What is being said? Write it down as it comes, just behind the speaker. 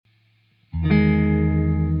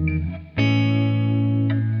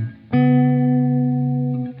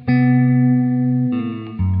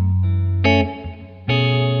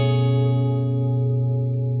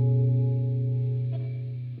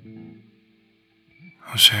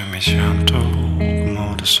Hoje me siento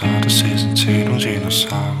como desaparecidos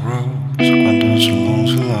dinossauros. Quando os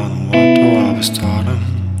longe lá no alto avistaram,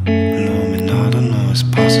 iluminado no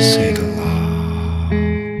espaço sideral.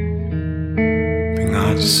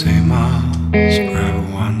 Vinha de cima,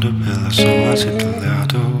 sobrevoando pelas ruas e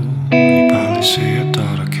telhado, e parecia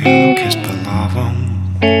tudo aquilo que esperavam,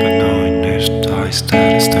 mas não está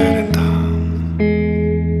steady down.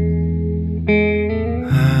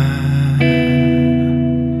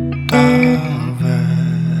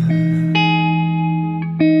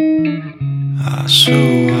 A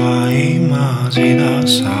sua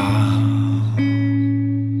imaginação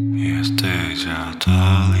esteja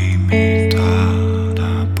tão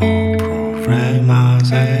limitada por problemas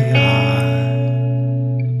reais.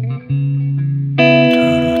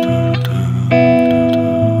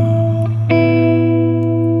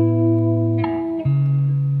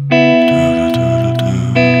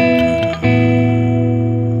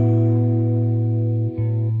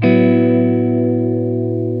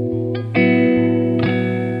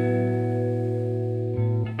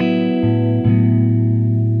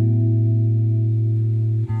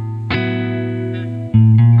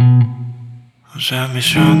 Já me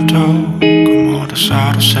sinto como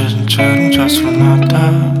dinossauros se sentiram transformados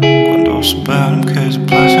quando souberam que eles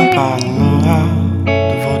plagiam para a lua.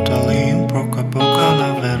 Levou dali boca a boca na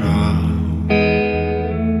verão.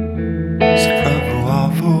 Se prova o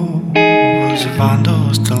alvo,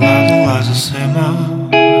 levando-os de lado lá acima.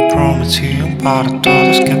 E prometiam para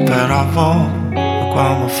todos que esperavam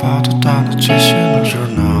alguma falta da notícia no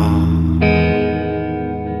jornal.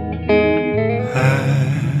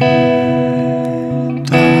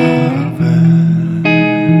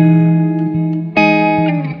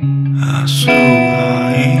 A sua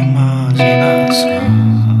imaginação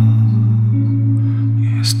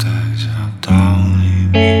esteja tão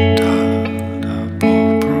limitada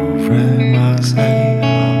por problemas reais.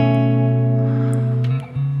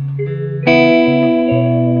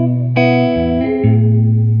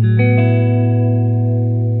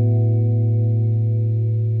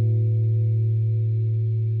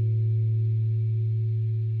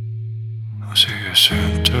 Hoje eu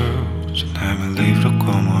sinto, já nem me livro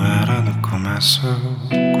como era no começo,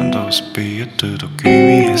 quando eu sabia tudo que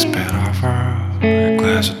me esperava. E que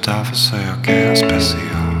ajudava ser o que é especial.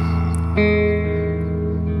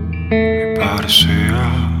 E parecia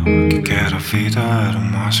que era a vida, era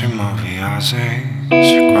mais uma viagem.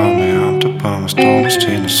 Seguramente vamos todos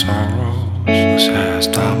dinossauros, nós já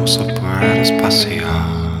estamos a poder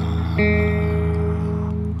espacial.